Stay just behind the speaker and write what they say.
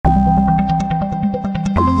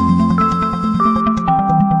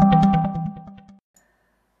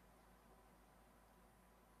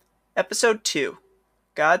Episode 2,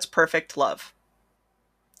 God's Perfect Love.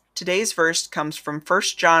 Today's verse comes from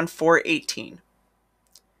 1 John 4:18.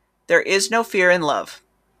 There is no fear in love,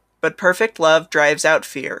 but perfect love drives out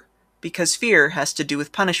fear, because fear has to do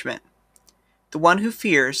with punishment. The one who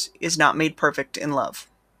fears is not made perfect in love.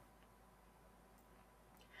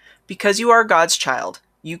 Because you are God's child,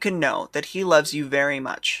 you can know that He loves you very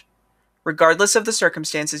much. Regardless of the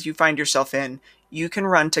circumstances you find yourself in, you can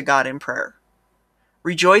run to God in prayer.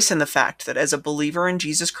 Rejoice in the fact that as a believer in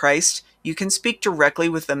Jesus Christ, you can speak directly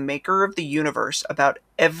with the Maker of the universe about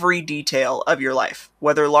every detail of your life,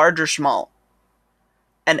 whether large or small.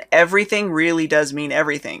 And everything really does mean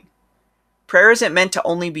everything. Prayer isn't meant to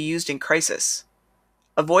only be used in crisis.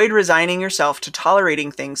 Avoid resigning yourself to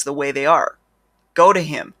tolerating things the way they are. Go to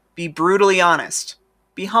Him. Be brutally honest.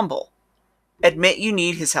 Be humble. Admit you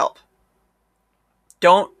need His help.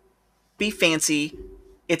 Don't be fancy.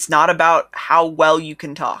 It's not about how well you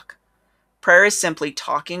can talk. Prayer is simply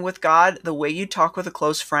talking with God the way you talk with a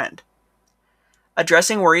close friend.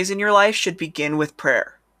 Addressing worries in your life should begin with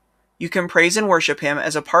prayer. You can praise and worship Him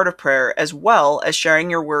as a part of prayer as well as sharing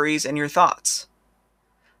your worries and your thoughts.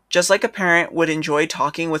 Just like a parent would enjoy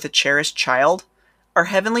talking with a cherished child, our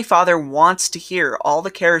Heavenly Father wants to hear all the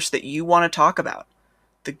cares that you want to talk about.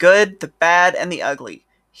 The good, the bad, and the ugly.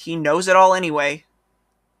 He knows it all anyway.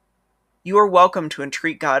 You are welcome to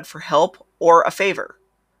entreat God for help or a favor,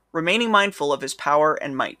 remaining mindful of His power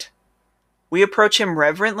and might. We approach Him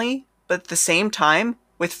reverently, but at the same time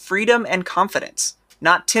with freedom and confidence,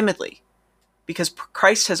 not timidly, because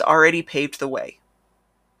Christ has already paved the way.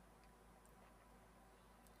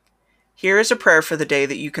 Here is a prayer for the day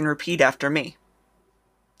that you can repeat after me.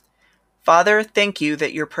 Father, thank you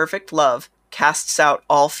that your perfect love casts out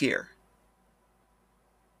all fear.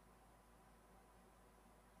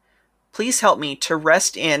 Please help me to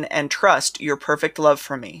rest in and trust your perfect love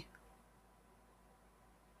for me.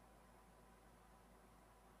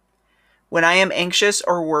 When I am anxious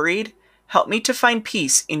or worried, help me to find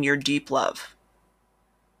peace in your deep love.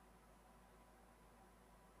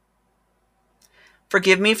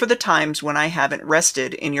 Forgive me for the times when I haven't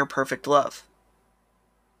rested in your perfect love.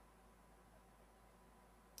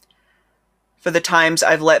 For the times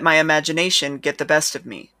I've let my imagination get the best of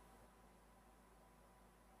me.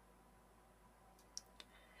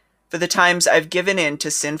 For the times I've given in to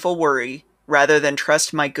sinful worry rather than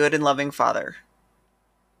trust my good and loving Father.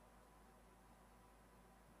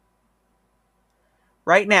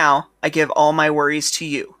 Right now, I give all my worries to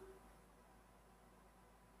you.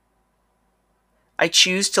 I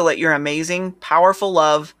choose to let your amazing, powerful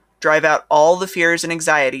love drive out all the fears and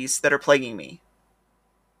anxieties that are plaguing me.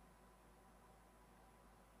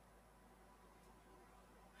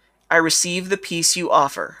 I receive the peace you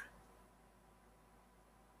offer.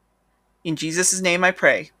 In Jesus' name I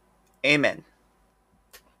pray. Amen.